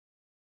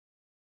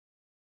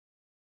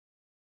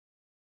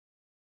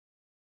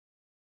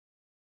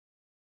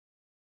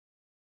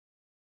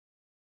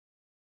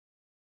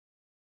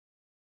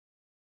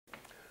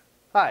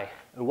Hi,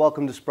 and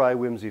welcome to Spry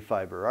Whimsy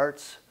Fiber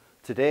Arts.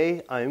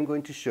 Today I am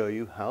going to show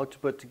you how to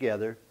put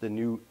together the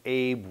new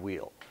Abe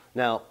wheel.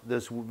 Now,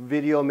 this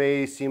video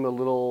may seem a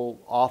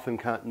little off in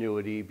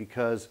continuity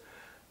because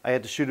I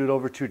had to shoot it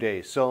over 2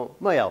 days, so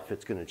my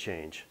outfit's going to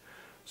change.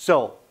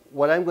 So,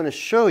 what I'm going to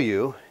show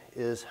you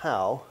is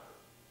how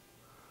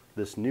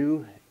this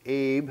new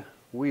Abe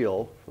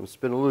wheel from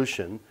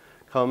Spinolution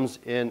comes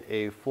in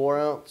a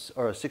 4-ounce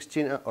or a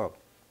 16 or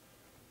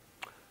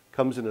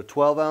comes in a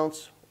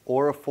 12-ounce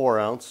or a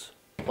 4-ounce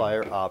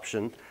plier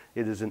option.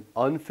 It is an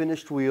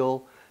unfinished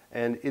wheel,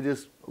 and it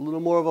is a little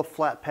more of a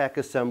flat pack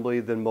assembly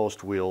than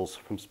most wheels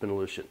from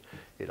Spinolution.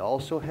 It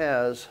also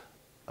has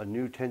a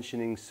new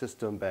tensioning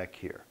system back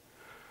here.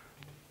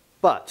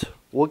 But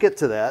we'll get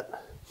to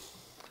that.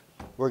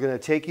 We're going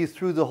to take you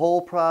through the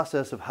whole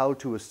process of how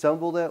to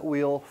assemble that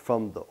wheel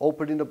from the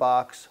opening the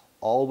box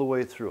all the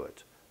way through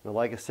it. Now,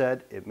 like I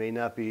said, it may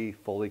not be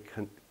fully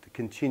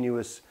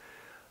continuous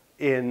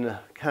in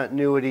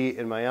continuity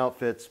in my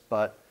outfits,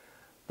 but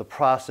the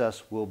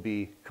process will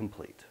be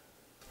complete.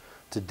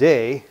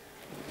 Today,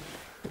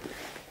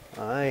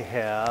 I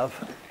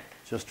have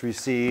just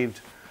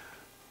received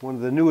one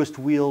of the newest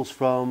wheels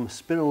from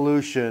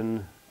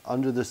Spinolution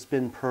under the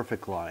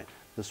Spinperfect line.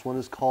 This one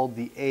is called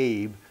the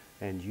Abe,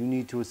 and you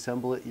need to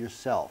assemble it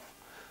yourself.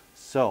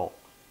 So,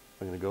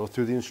 I'm going to go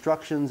through the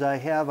instructions I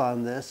have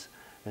on this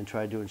and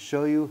try to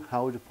show you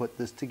how to put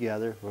this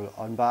together. We'll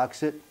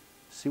unbox it,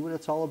 see what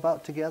it's all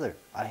about together.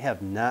 I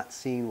have not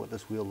seen what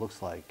this wheel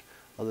looks like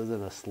other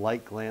than a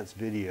slight glance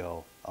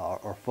video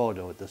or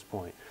photo at this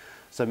point.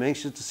 So I'm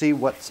anxious to see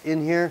what's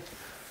in here.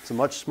 It's a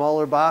much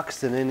smaller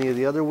box than any of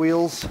the other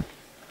wheels.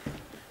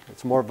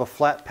 It's more of a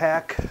flat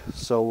pack,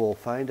 so we'll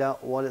find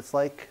out what it's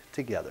like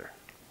together.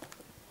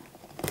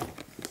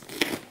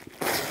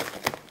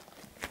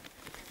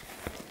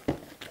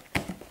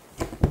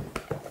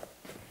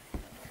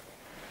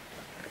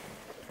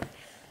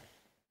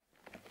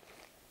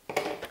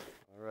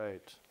 All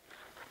right,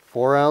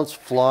 4-ounce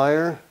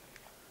flyer,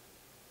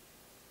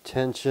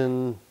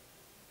 tension,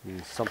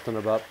 and something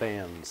about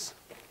bands.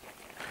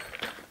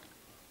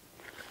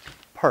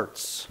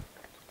 Parts.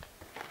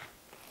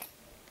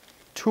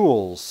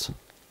 Tools,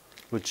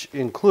 which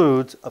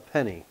includes a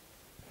penny.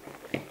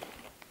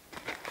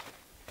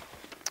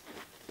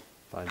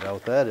 Find out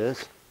what that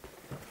is.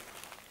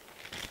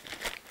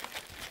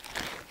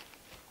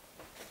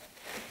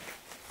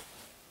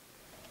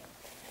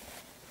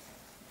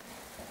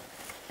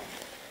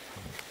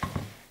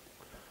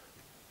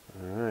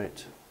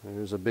 Alright,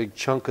 there's a big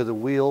chunk of the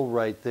wheel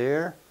right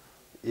there.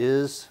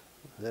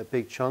 That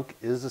big chunk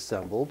is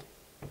assembled.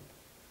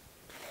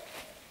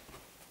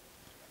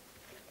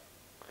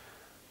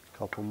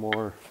 Couple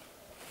more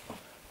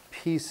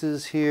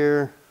pieces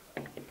here.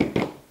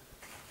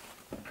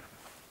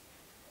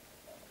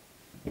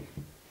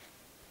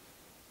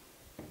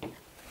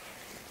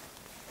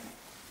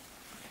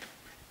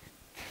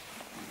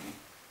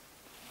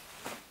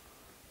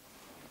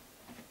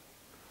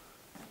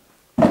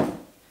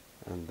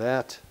 And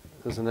that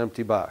is an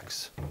empty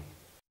box.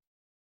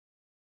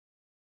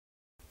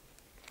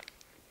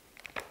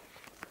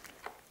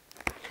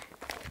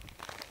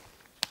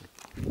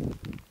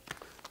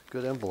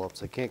 Good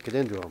envelopes, I can't get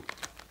into them.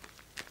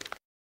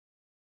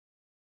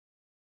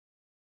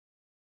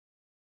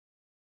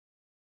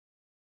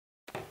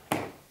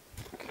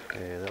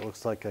 Okay, that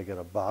looks like I got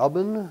a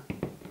bobbin,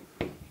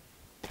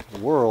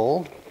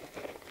 whirl,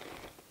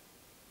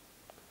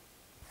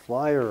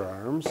 flyer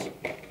arms,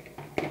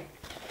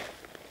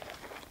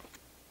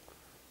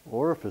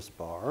 orifice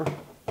bar,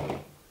 and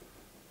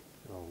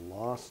a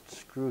lost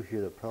screw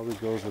here that probably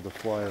goes with the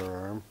flyer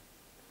arm.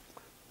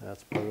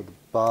 That's part of the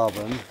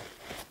bobbin.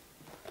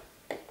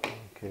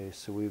 Okay,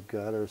 so we've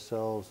got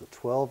ourselves a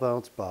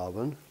 12-ounce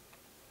bobbin,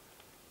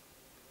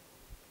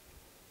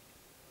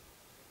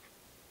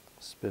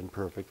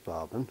 Spinperfect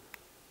bobbin,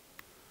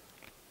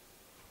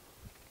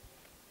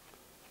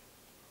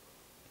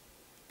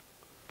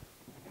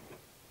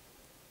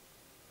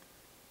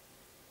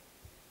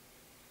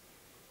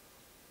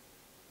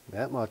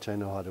 that much I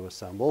know how to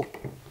assemble.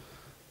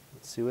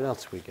 Let's see what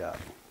else we got.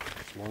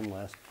 One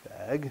last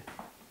bag.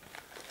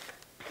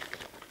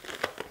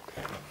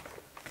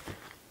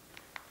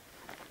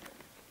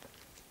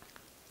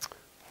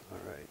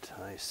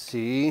 I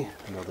see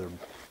another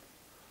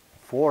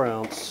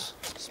 4-ounce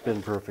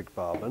Spinperfect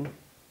bobbin,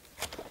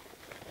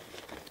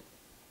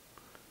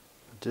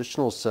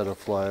 additional set of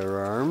flyer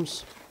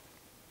arms.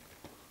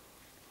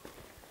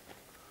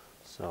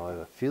 So I have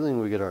a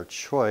feeling we get our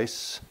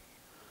choice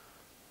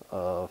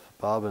of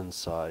bobbin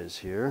size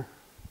here.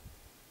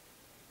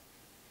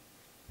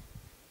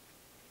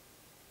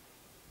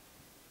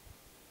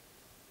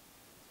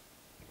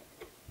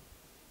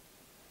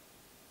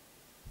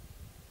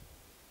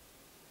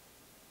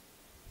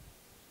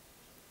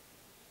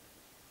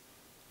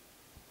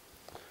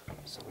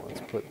 So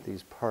let's put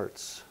these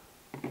parts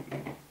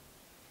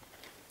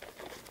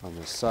on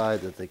the side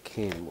that they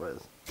came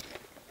with.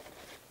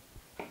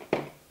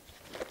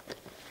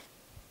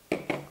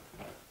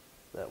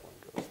 That one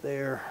goes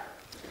there.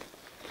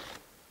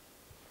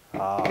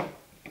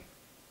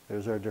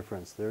 there's our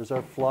difference. There's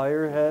our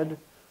flyer head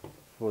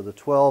for the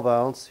 12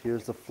 ounce.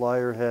 Here's the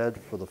flyer head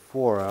for the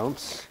 4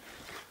 ounce.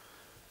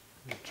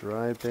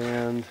 Dry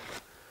band,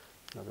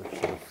 another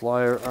for the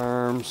flyer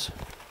arms,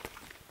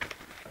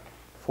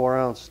 4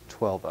 ounce,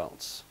 12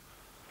 ounce.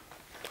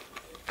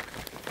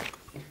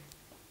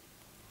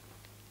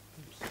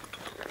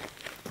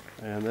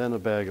 And then a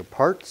bag of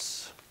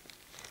parts.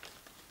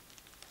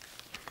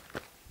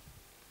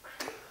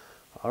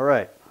 All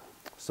right,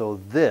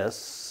 so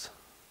this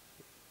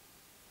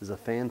is a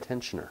fan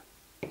tensioner.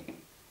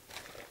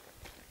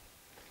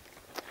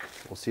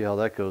 We'll see how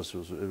that goes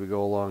as we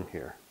go along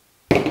here.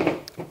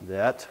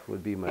 That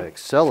would be my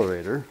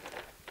accelerator,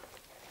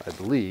 I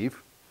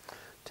believe.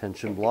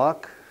 Tension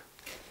block.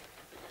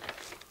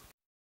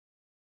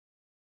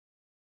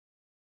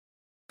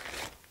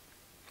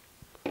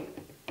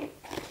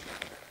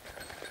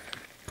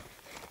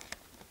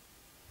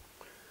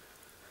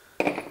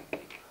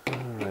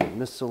 Alright,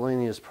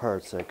 miscellaneous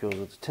parts. That goes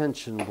with the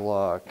tension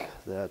block.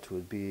 That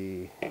would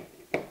be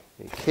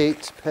a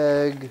Kate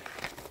peg,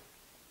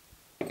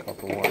 a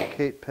couple more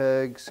Kate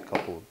pegs, a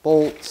couple of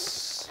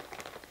bolts,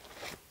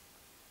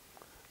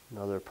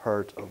 another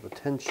part of the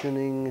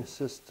tensioning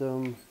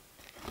system,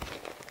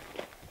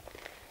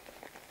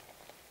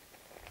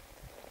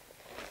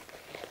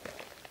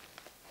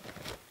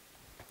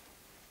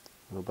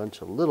 and a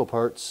bunch of little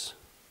parts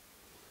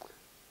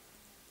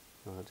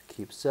to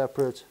keep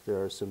separate.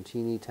 There are some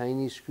teeny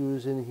tiny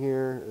screws in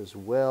here as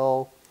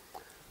well.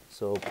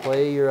 So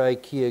play your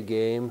IKEA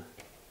game.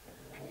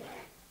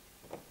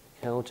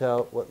 Count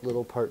out what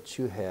little parts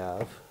you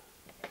have.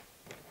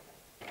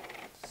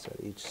 Set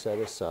each set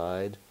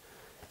aside.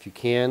 If you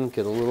can,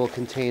 get a little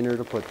container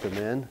to put them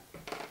in.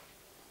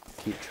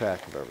 Keep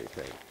track of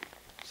everything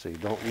so you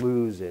don't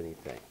lose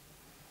anything.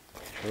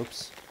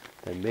 Oops.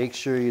 And make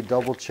sure you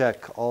double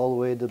check all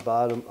the way to the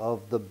bottom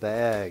of the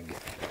bag.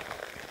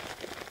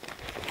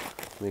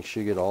 Make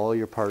sure you get all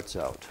your parts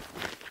out.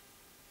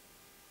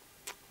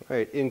 All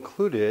right,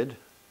 included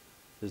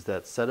is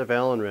that set of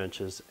Allen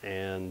wrenches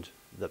and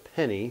the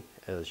penny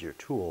as your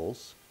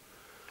tools.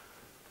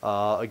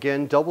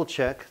 Again, double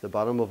check the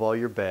bottom of all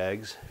your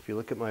bags. If you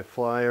look at my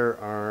flyer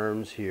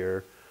arms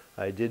here,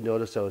 I did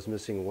notice I was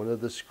missing one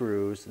of the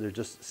screws. They're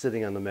just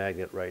sitting on the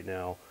magnet right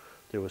now.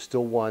 There was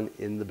still one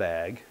in the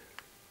bag.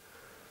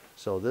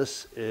 So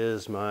this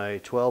is my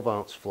 12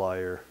 ounce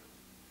flyer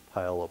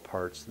pile of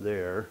parts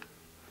there.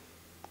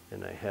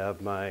 And I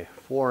have my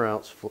 4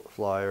 ounce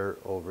flyer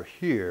over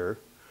here.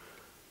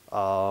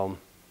 And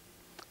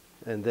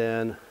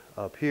then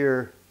up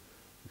here,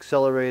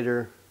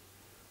 accelerator,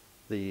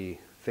 the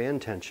fan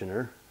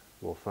tensioner.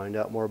 We'll find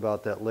out more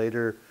about that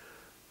later.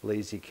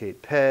 Lazy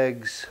Kate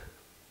pegs.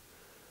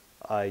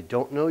 I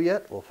don't know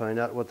yet. We'll find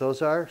out what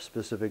those are.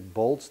 Specific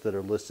bolts that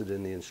are listed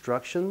in the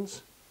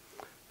instructions.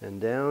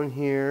 And down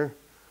here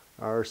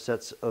are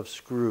sets of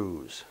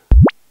screws.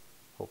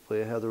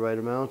 Hopefully I have the right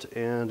amount,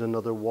 and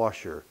another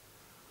washer.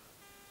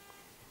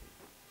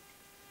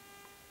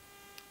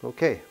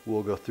 Okay,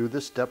 we'll go through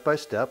this step by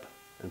step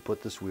and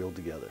put this wheel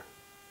together.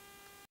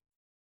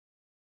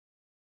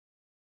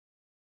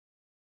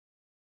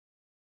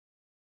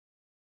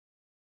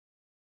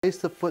 Place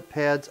the foot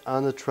pads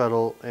on the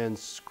treadle and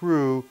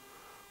screw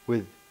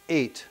with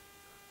 8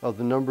 of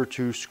the number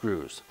 2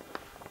 screws.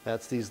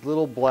 That's these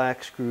little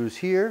black screws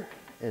here,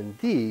 and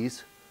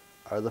these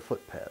are the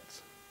foot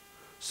pads.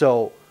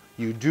 So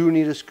you do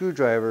need a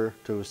screwdriver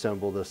to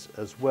assemble this,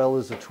 as well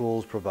as the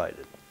tools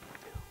provided.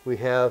 We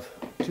have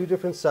 2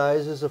 different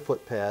sizes of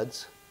foot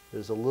pads.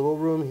 There's a little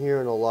room here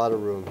and a lot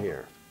of room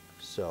here.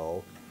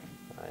 So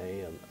I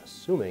am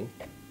assuming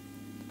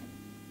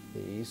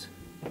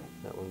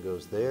that one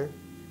goes there,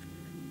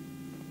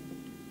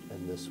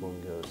 and this one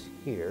goes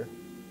here.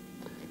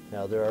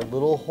 Now there are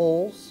little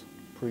holes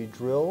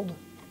pre-drilled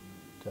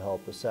to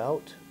help us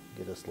out,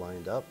 get us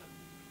lined up.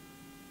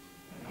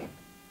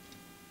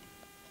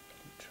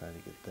 Try to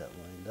get that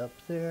lined up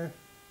there.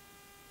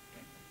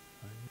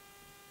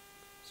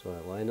 So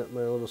I line up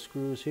my little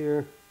screws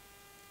here.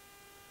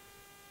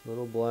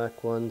 Little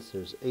black ones,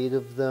 there's 8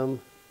 of them.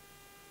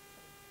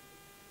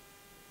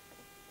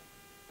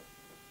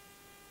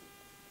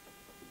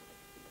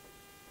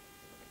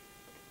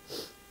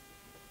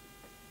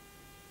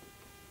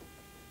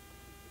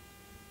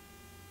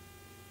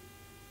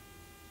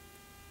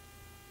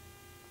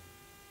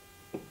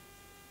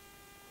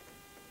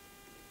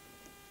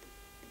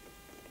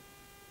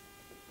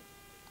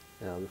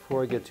 Now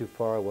before I get too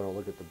far, I want to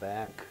look at the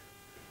back.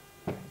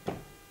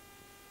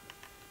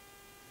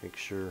 Make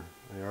sure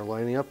they are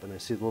lining up, and I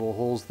see the little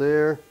holes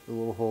there, the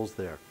little holes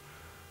there.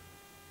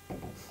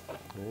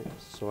 Right,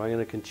 so I'm going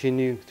to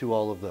continue through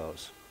all of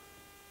those.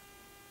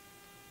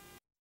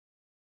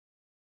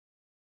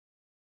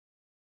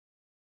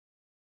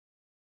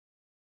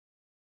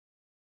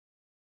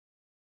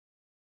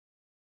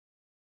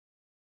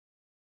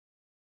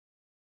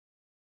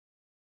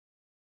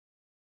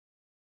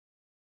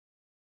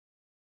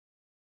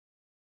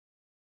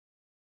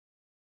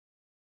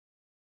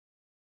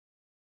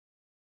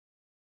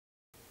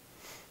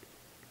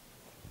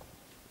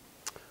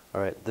 All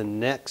right, the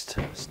next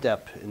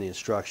step in the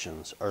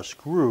instructions are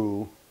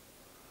screw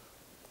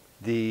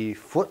the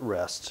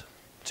footrest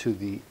to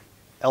the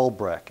L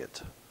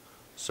bracket.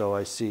 So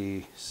I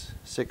see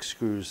 6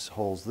 screws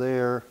holes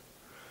there,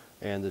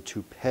 and the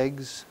 2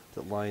 pegs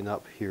that line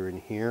up here and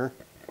here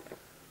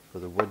for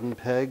the wooden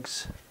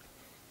pegs.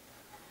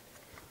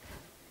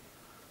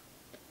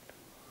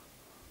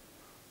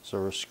 So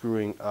we're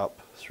screwing up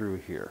through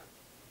here.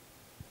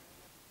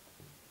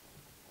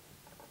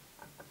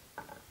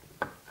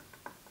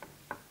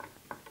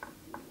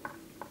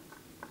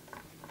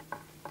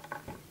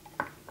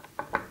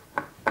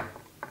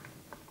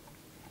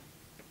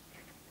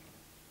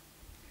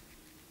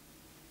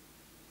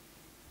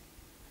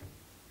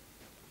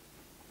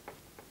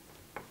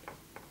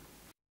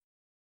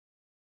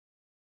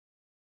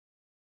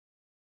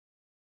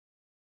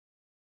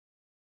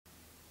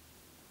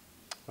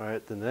 All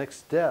right, the next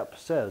step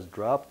says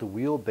drop the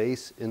wheel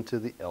base into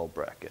the L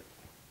bracket.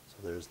 So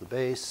there's the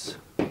base.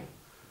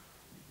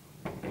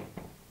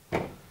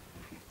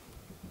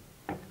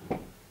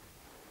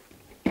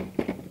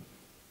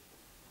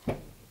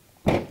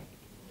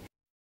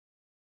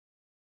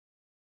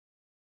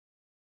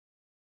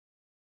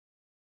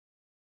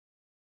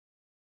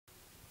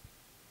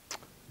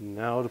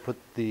 Now to put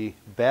the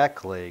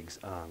back legs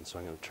on. So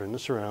I'm going to turn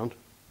this around.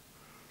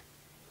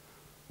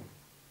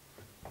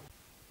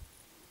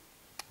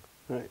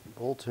 All right,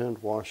 bolt and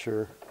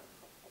washer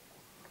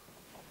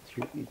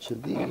through each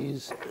of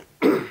these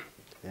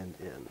and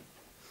in.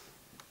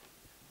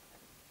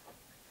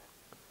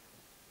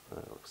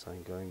 Looks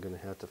like I'm going to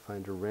have to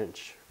find a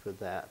wrench for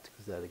that,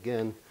 because that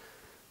again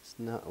is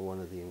not one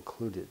of the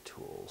included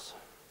tools.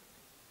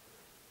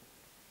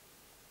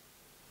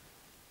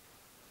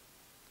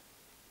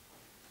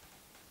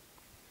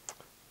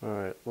 All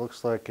right,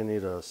 looks like I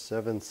need a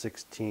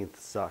 7/16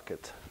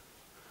 socket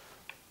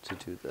to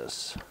do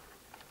this.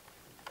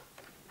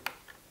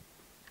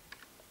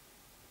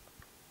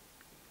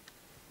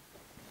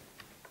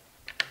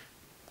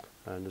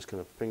 I'm just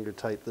going to finger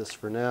tight this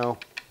for now.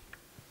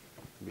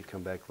 Maybe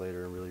come back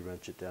later and really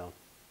wrench it down.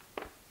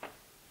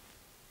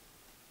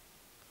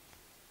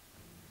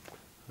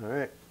 All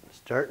right,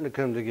 starting to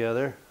come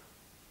together.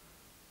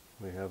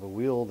 We have a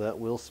wheel that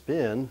will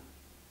spin.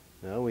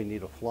 Now we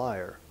need a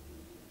flyer.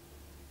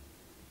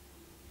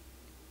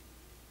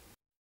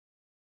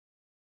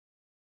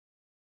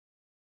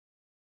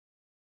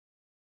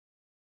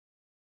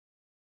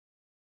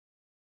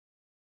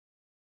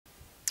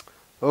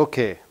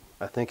 Okay,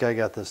 I think I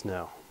got this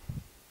now.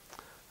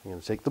 I'm going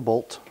to take the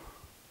bolt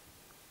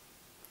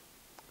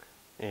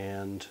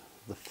and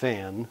the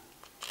fan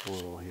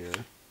little here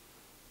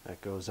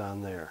that goes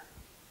on there.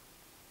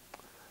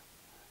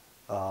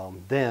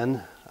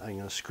 Then I'm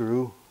going to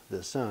screw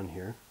this on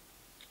here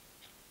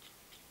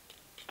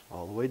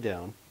all the way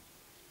down.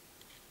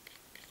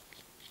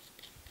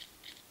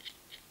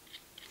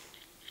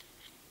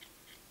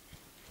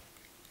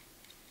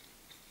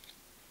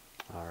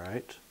 All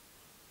right.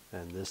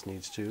 And this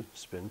needs to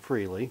spin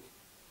freely.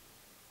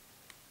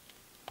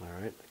 All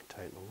right, I can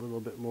tighten a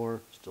little bit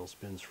more, still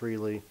spins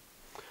freely.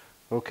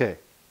 Okay,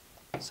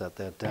 set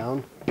that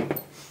down. I'm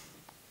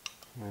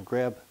going to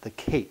grab the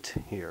Kate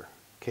here.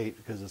 Kate,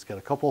 because it's got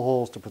a couple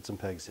holes to put some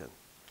pegs in.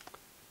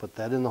 Put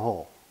that in the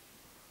hole.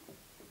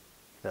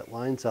 That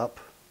lines up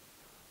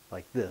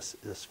like this.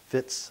 This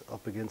fits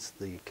up against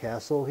the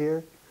castle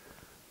here.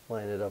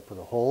 Line it up with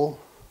a hole.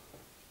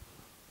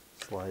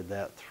 Slide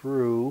that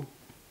through.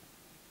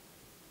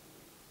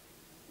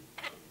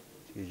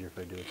 Easier if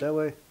I do it that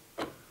way.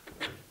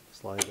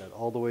 Slide that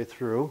all the way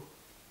through.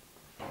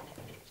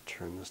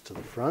 Turn this to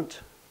the front.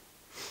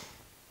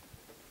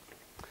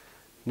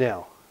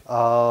 Now,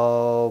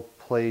 I'll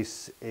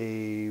place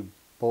a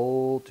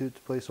bolt to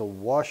place a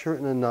washer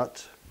and a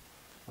nut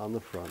on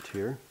the front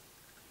here.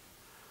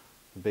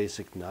 The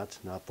basic nut,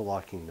 not the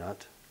locking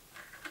nut.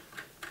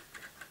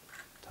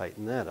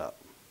 Tighten that up.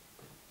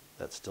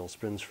 That still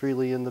spins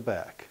freely in the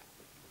back.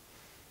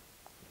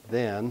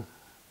 Then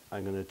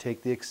I'm going to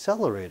take the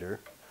accelerator,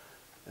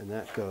 and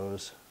that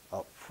goes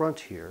up front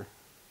here,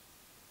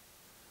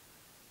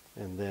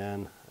 and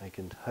then I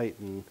can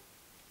tighten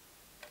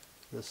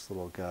this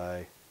little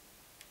guy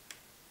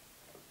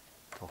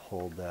to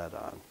hold that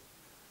on.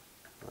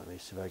 Let me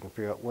see if I can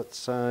figure out what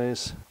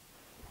size.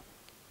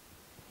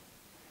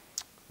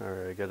 All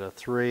right, I got a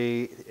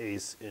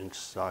 3/8 inch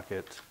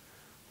socket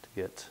to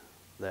get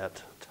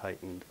that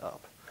tightened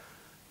up.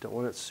 Don't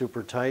want it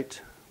super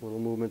tight. A little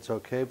movement's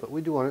okay, but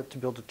we do want it to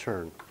be able to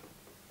turn.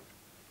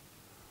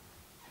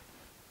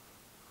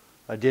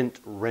 I didn't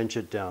wrench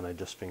it down, I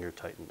just finger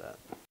tightened that.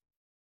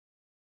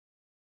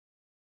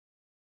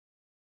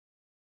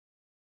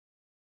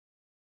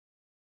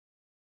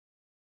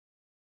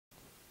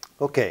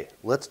 Okay,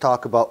 let's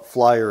talk about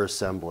flyer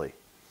assembly.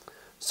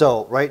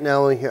 So right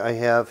now I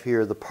have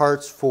here the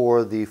parts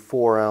for the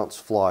 4-ounce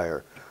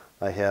flyer.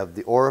 I have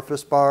the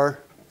orifice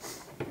bar,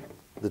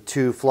 the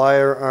 2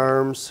 flyer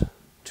arms,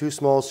 2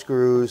 small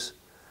screws,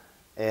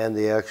 and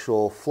the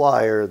actual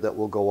flyer that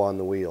will go on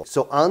the wheel.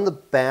 So on the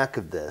back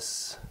of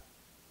this,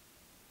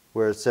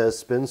 where it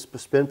says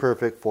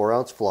Spinperfect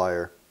 4-ounce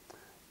flyer,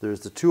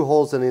 there's the 2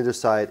 holes on either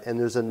side and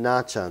there's a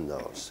notch on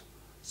those.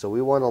 So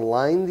we want to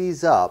line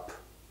these up,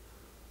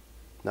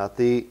 not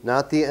the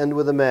end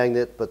with a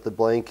magnet, but the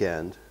blank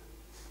end,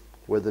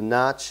 where the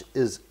notch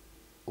is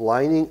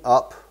lining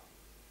up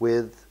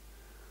with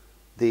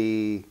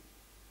the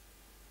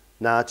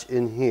notch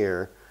in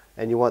here,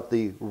 and you want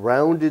the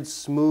rounded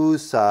smooth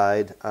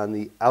side on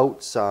the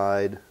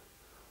outside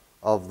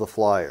of the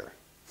flyer.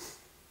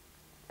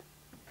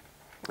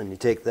 And you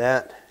take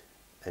that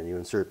and you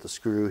insert the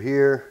screw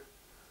here,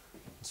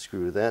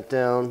 screw that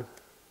down.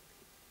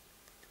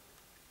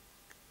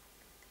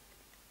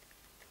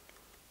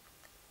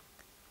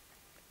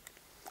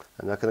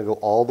 I'm not going to go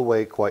all the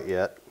way quite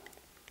yet.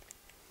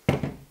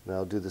 And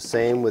I'll do the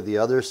same with the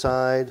other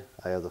side.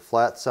 I have the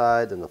flat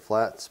side and the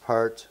flat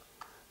part,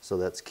 so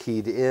that's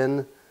keyed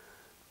in.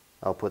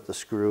 I'll put the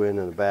screw in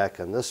the back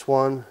on this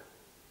one.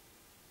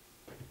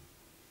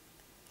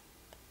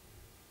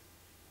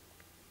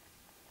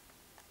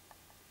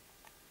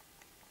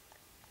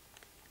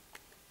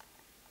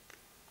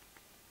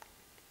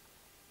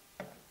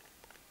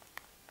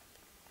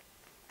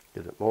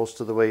 Get it most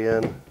of the way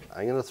in.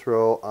 I'm going to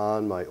throw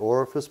on my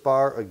orifice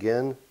bar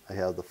again. I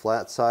have the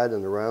flat side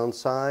and the round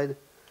side,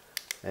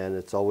 and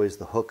it's always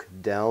the hook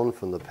down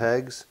from the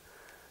pegs.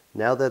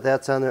 Now that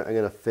that's on there, I'm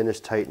going to finish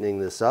tightening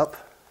this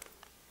up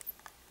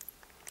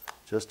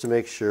just to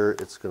make sure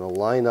it's going to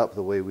line up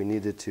the way we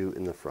need it to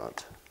in the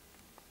front.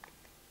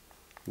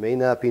 May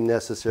not be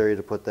necessary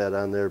to put that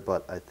on there,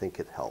 but I think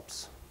it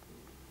helps.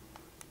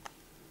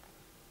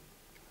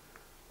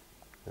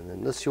 And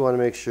then this, you want to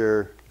make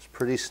sure it's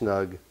pretty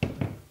snug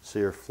so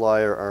your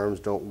flyer arms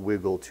don't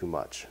wiggle too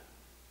much.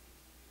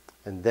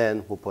 And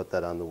then we'll put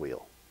that on the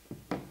wheel.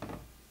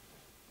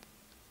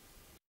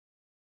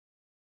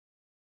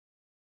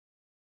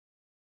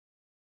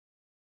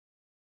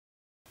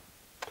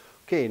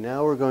 Okay,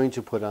 now we're going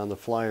to put on the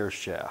flyer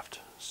shaft.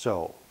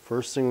 So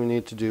first thing we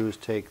need to do is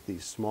take the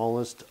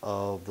smallest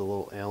of the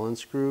little Allen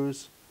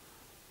screws,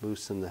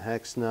 loosen the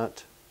hex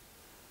nut,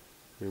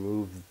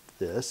 remove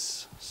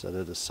this, set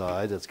it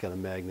aside. It's got a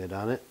magnet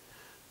on it.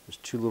 There's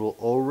 2 little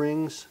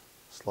O-rings,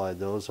 slide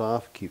those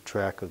off, keep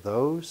track of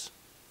those.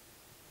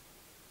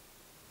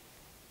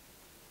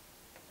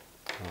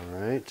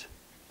 Alright.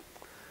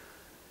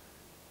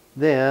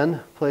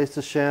 Then place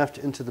the shaft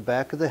into the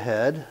back of the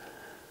head.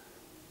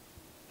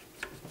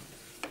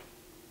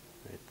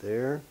 Right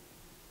there.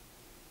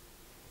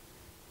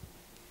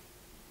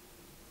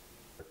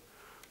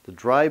 The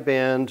dry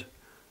band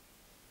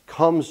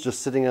comes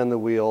just sitting on the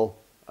wheel.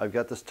 I've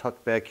got this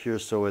tucked back here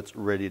so it's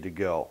ready to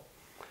go.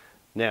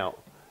 Now,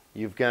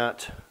 you've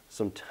got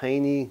some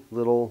tiny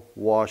little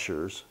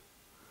washers.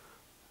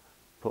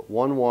 Put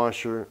 1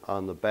 washer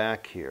on the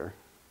back here.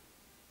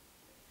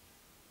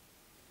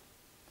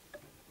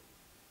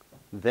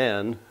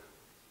 Then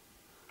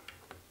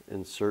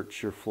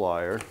insert your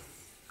flyer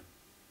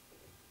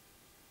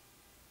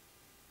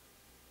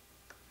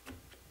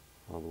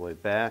all the way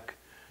back,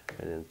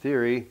 and in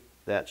theory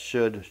that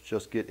should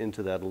just get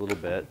into that a little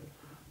bit.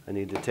 I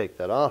need to take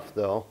that off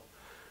though,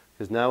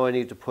 because now I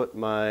need to put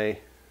my,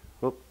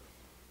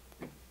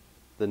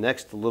 the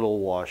next little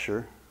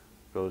washer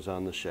goes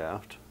on the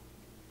shaft.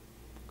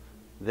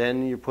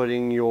 Then you're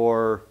putting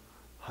your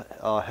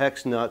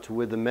hex nut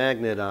with the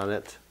magnet on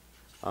it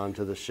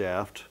onto the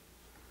shaft,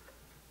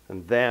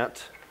 and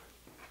that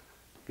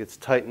gets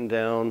tightened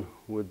down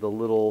with the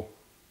little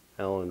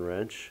Allen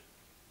wrench.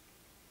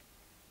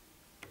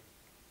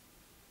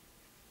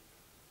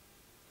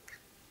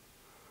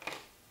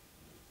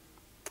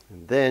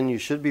 And then you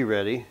should be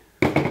ready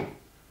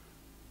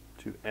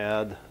to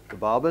add the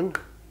bobbin.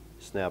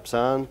 Snaps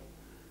on,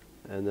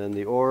 and then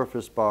the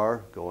orifice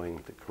bar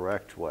going the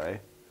correct way,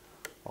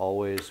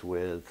 always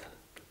with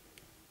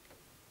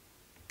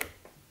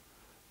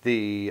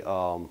the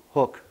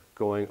hook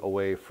going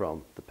away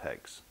from the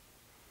pegs.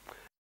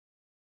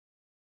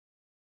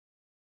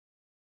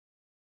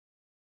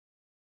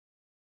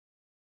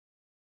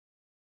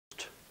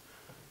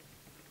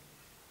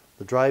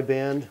 The dry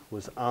band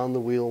was on the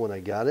wheel when I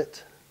got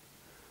it,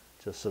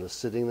 just sort of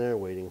sitting there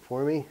waiting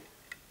for me.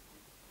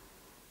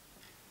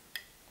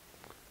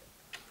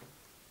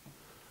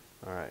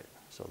 All right,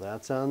 so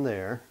that's on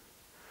there.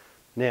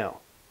 Now,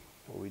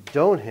 what we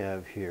don't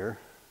have here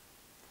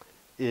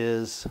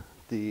is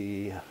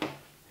the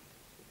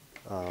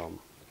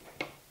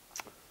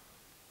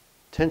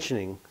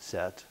tensioning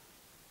set.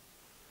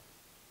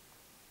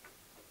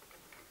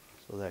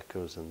 So that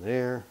goes in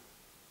there.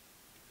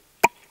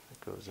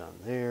 That goes on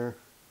there.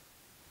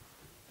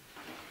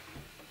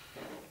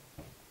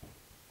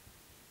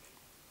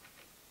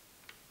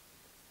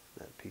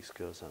 That piece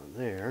goes on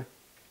there.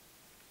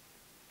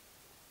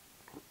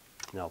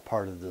 Now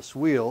part of this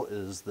wheel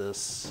is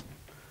this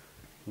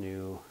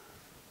new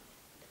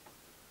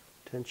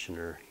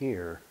tensioner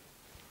here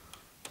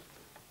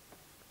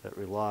that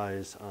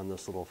relies on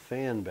this little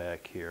fan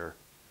back here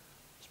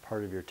as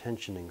part of your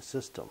tensioning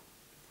system.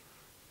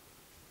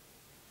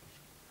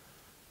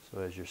 So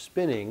as you're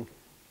spinning,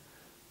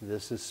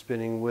 this is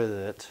spinning with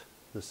it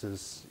This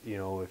is, you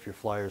know, if your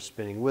flyer's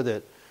spinning with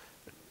it.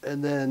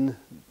 And then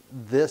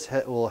this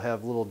will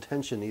have little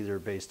tension either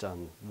based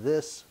on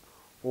this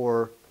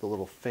or the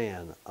little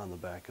fan on the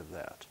back of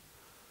that.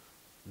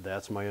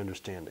 That's my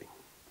understanding.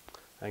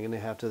 I'm going to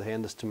have to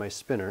hand this to my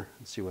spinner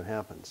and see what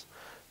happens.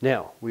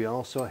 Now, we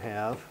also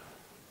have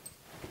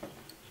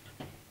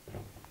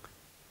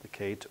the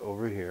Kate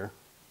over here.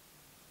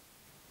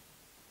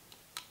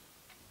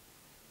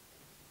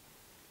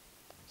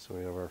 So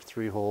we have our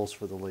 3 holes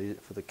for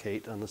the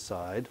Kate on the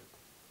side.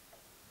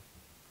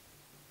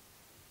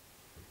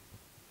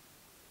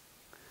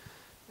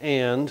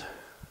 And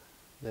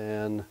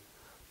then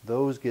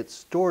those get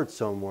stored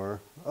somewhere.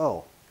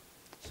 Oh,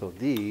 so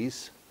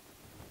these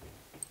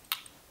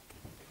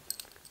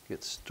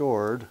get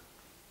stored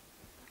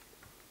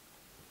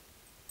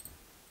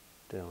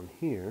down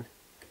here.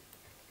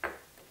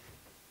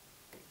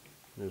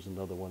 There's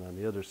another one on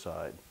the other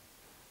side.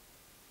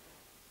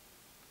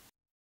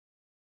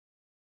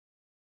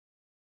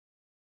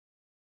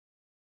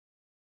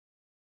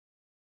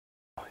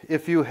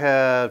 If you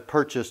had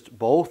purchased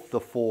both the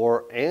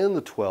 4 and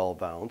the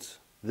 12 ounce,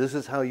 this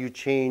is how you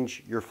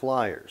change your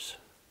flyers.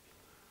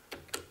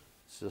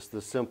 It's just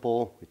this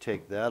simple. We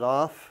take that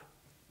off.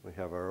 We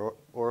have our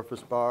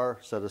orifice bar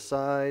set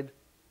aside.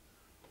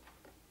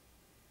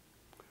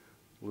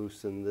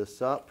 Loosen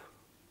this up.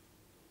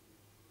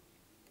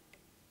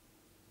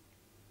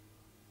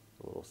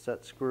 A little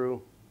set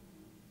screw.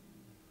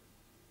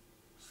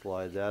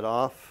 Slide that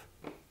off.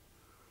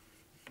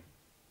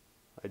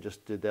 I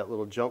just did that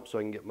little jump so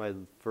I can get my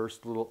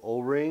first little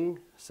O-ring,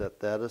 set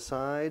that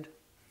aside,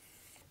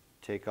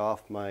 take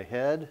off my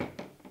head,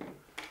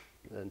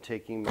 then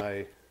taking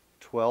my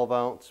 12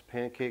 ounce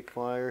pancake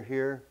flyer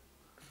here,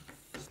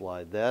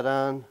 slide that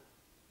on,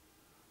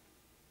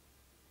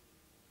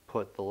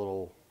 put the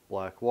little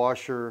black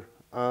washer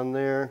on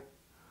there,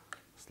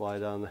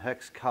 slide on the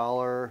hex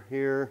collar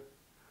here,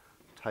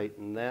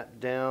 tighten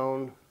that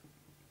down.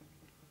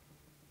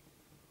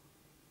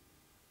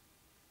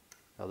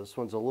 Now this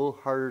one's a little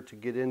harder to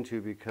get into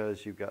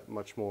because you've got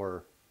much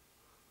more,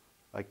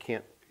 I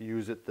can't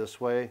use it this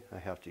way, I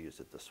have to use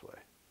it this way.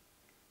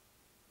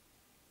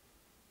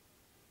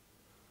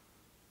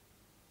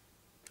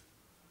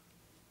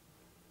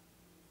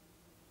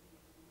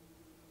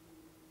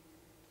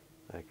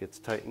 That gets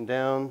tightened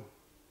down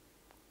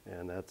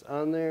and that's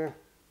on there.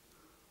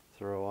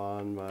 Throw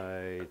on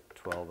my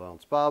 12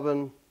 ounce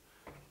bobbin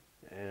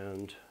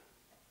and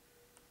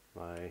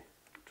my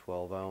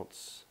 12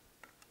 ounce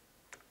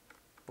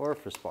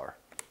orifice bar,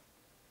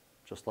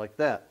 just like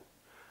that.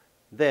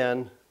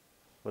 Then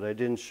what I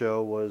didn't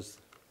show was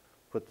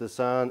put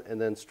this on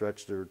and then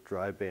stretch the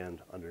dry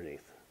band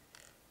underneath.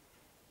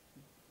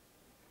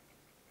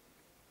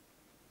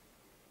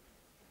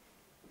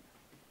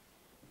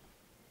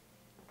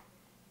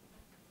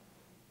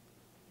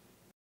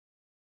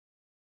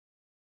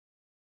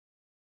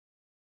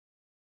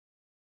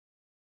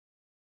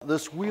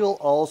 This wheel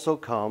also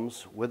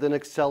comes with an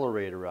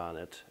accelerator on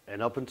it,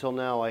 and up until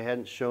now I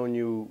hadn't shown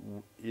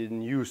you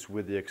in use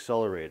with the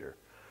accelerator.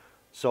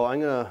 So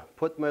I'm going to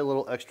put my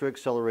little extra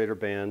accelerator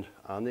band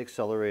on the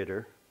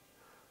accelerator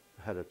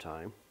ahead of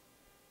time.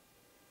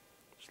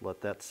 Just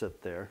let that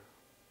sit there.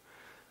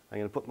 I'm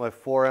going to put my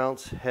 4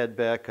 ounce head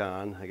back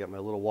on. I got my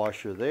little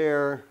washer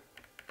there.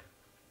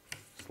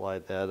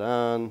 Slide that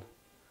on.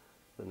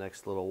 The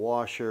next little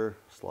washer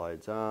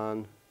slides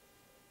on.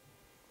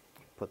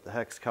 Put the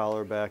hex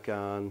collar back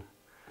on.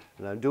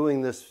 And I'm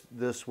doing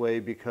this way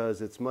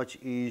because it's much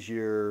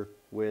easier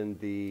when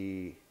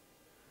the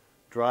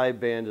dry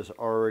band is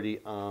already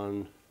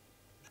on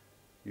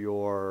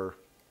your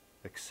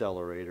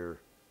accelerator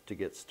to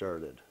get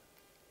started.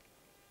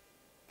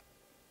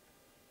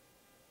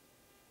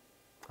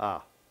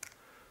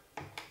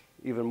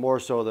 Even more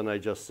so than I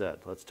just said.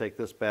 Let's take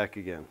this back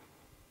again.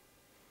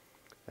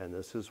 And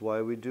this is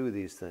why we do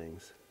these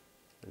things.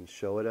 And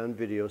show it on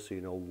video so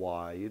you know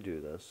why you do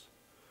this.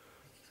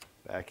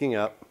 Backing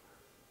up.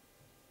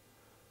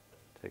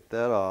 Take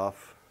that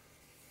off.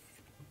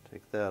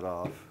 Take that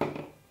off.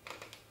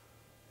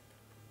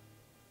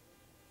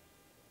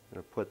 I'm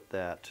going to put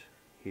that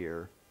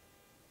here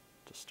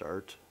to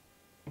start,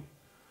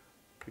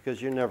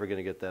 because you're never going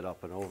to get that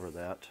up and over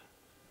that.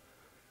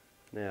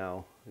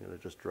 Now I'm going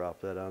to just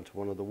drop that onto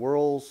one of the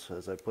whirls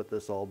as I put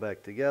this all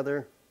back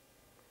together.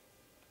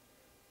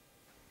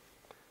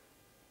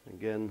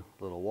 Again,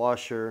 little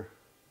washer,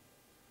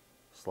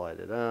 slide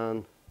it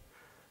on,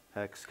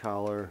 hex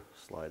collar,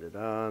 slide it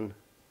on,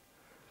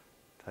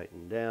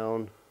 tighten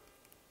down.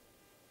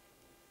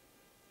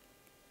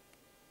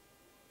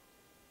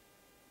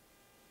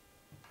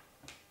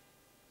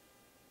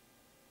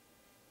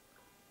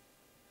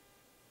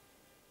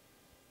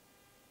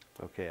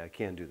 Okay, I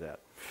can't do that.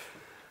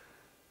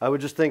 I was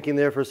just thinking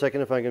there for a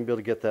second if I'm going to be able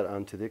to get that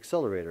onto the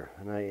accelerator,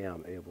 and I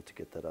am able to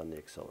get that on the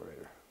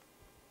accelerator.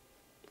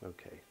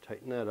 Okay,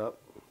 tighten that up.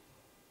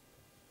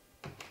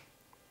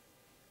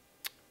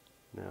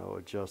 Now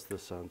adjust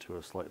this onto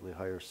a slightly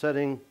higher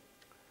setting.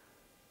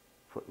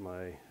 Put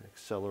my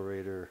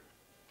accelerator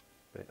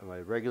my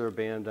regular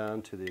band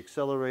on to the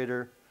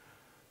accelerator.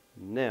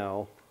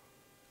 Now,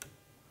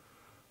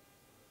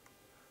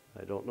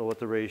 I don't know what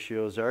the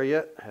ratios are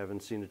yet. I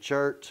haven't seen a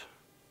chart.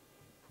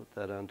 Put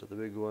that onto the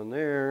big one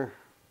there.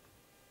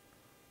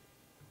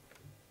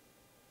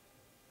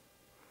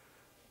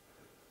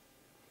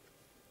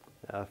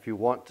 Now, if you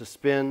want to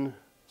spin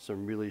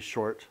some really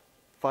short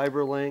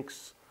fiber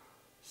lengths,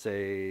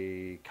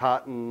 say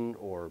cotton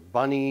or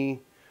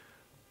bunny,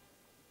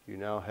 you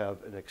now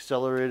have an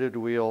accelerated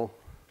wheel.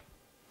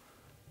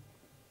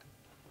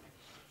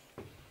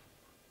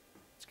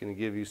 It's going to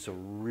give you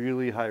some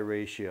really high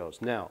ratios.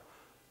 Now,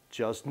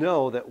 just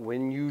know that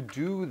when you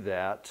do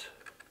that,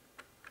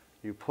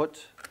 you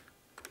put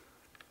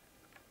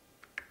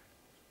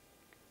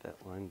that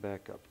line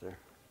back up there.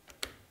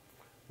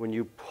 When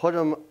you put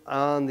them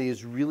on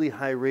these really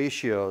high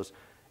ratios,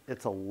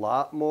 it's a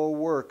lot more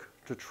work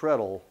to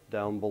treadle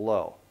down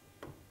below.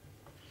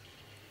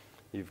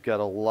 You've got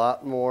a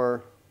lot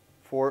more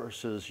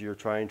forces you're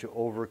trying to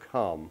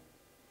overcome,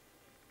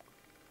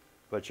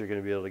 but you're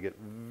going to be able to get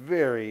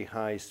very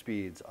high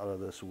speeds out of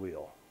this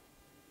wheel.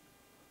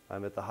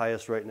 I'm at the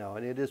highest right now,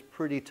 and it is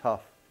pretty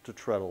tough to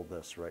treadle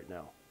this right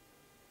now.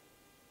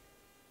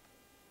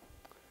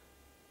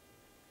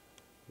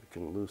 We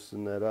can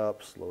loosen that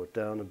up, slow it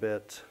down a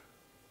bit.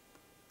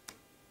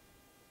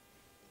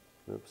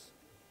 Oops,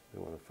 they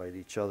want to fight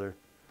each other.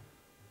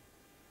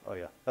 Oh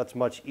yeah, that's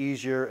much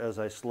easier as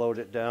I slowed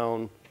it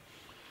down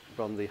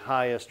from the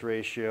highest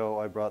ratio.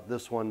 I brought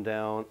this one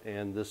down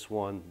and this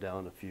one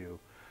down a few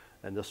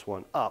and this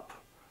one up.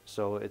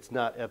 So it's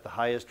not at the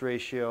highest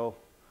ratio,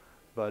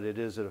 but it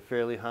is at a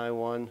fairly high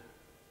one.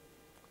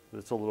 But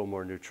it's a little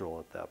more neutral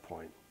at that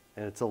point.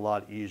 And it's a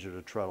lot easier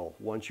to treadle.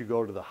 Once you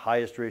go to the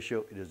highest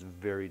ratio, it is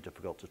very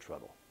difficult to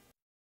treadle.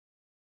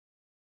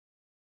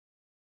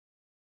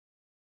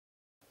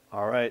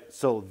 All right,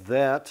 so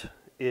that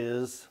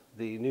is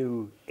the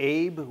new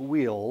Abe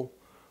wheel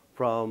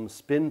from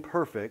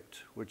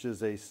Spinperfect, which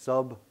is a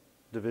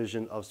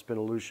subdivision of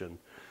Spinolution.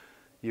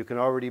 You can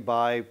already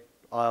buy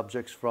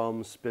objects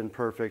from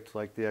Spinperfect,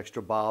 like the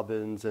extra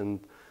bobbins, and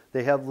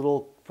they have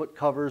little foot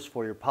covers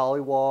for your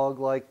polywog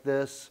like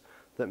this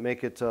that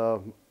make it a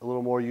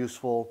little more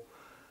useful.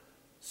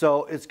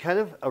 So it's kind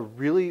of a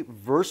really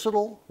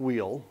versatile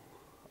wheel.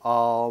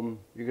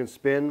 You can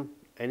spin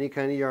any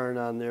kind of yarn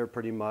on there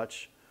pretty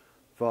much,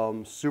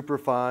 from super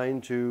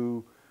fine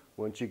to,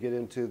 once you get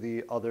into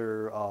the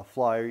other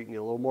flyer, you can get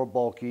a little more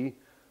bulky,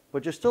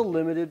 but you're still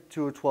limited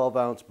to a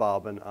 12-ounce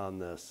bobbin on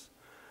this.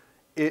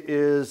 It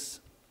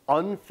is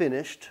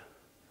unfinished,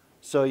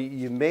 so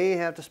you may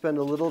have to spend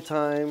a little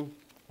time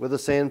with a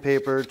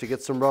sandpaper to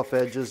get some rough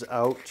edges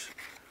out.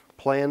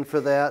 Plan for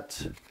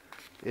that.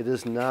 It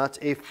is not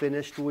a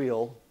finished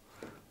wheel.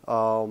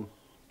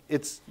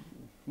 It's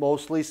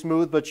mostly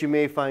smooth, but you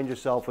may find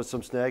yourself with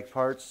some snag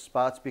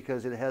spots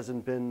because it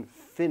hasn't been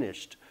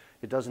finished.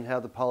 It doesn't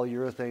have the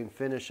polyurethane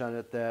finish on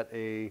it that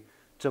a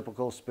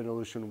typical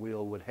Spinolution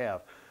wheel would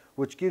have,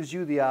 which gives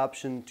you the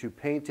option to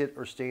paint it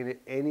or stain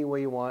it any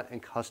way you want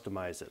and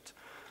customize it.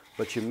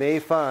 But you may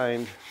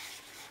find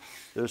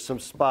there's some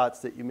spots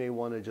that you may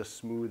want to just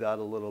smooth out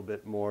a little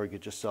bit more,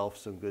 get yourself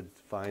some good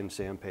fine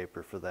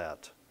sandpaper for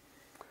that.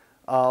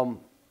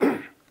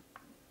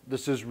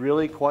 This is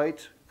really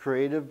quite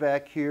creative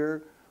back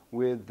here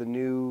with the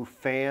new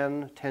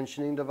fan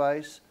tensioning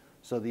device.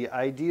 So the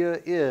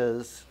idea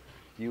is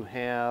you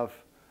have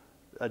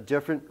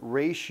different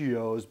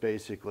ratios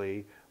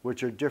basically,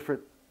 which are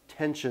different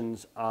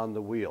tensions on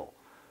the wheel.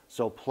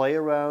 So play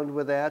around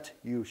with that.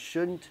 You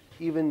shouldn't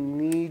even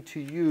need to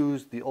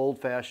use the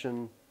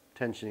old-fashioned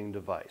tensioning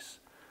device.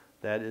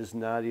 That is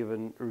not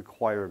even a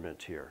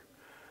requirement here.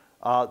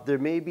 There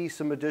may be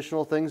some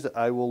additional things that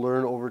I will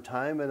learn over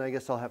time, and I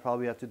guess I'll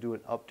probably have to do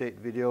an update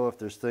video if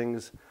there's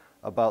things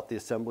about the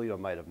assembly I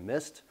might have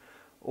missed,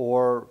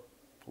 or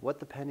what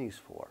the penny's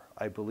for.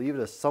 I believe it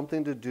has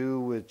something to do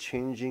with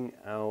changing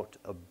out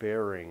a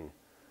bearing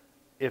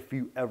if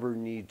you ever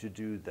need to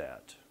do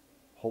that.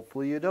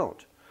 Hopefully you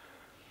don't.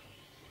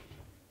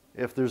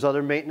 If there's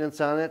other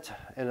maintenance on it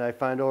and I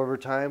find over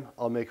time,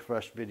 I'll make a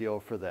fresh video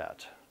for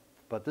that.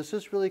 But this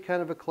is really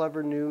kind of a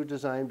clever new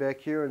design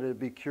back here, and I'd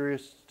be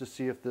curious to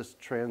see if this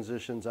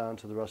transitions on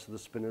to the rest of the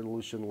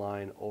Spinolution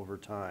line over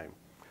time.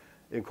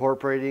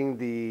 Incorporating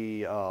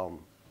the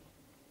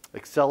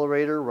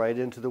accelerator right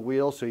into the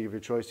wheel, so you have your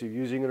choice of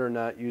using it or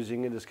not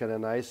using it, is kind of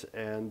nice,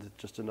 and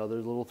just another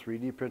little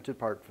 3D printed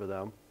part for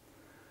them.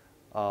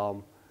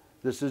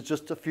 This is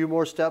just a few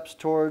more steps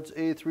towards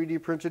a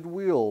 3D printed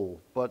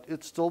wheel, but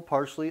it's still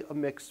partially a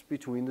mix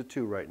between the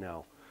two right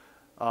now.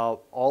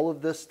 All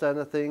of this kind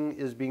of thing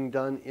is being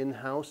done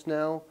in-house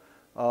now,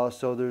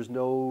 so there's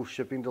no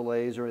shipping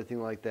delays or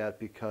anything like that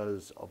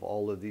because of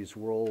all of these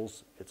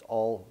rolls. It's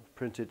all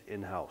printed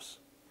in-house.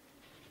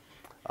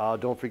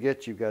 Don't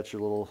forget, you've got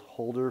your little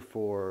holder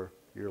for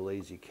your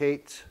Lazy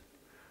Kate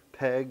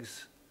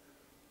pegs,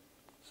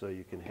 so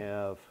you can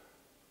have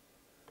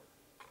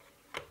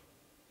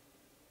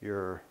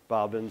your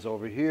bobbins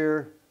over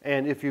here,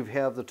 and if you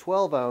have the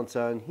 12-ounce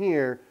on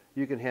here,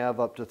 you can have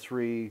up to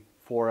 3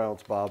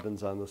 4-ounce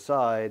bobbins on the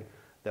side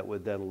that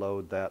would then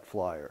load that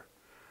flyer.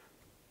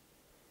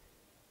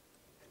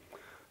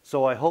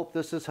 So I hope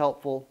this is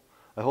helpful.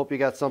 I hope you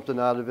got something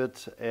out of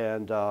it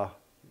and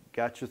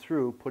got you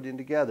through putting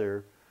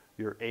together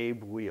your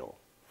Abe wheel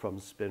from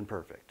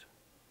Spinperfect.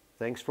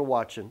 Thanks for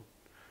watching.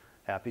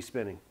 Happy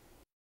spinning.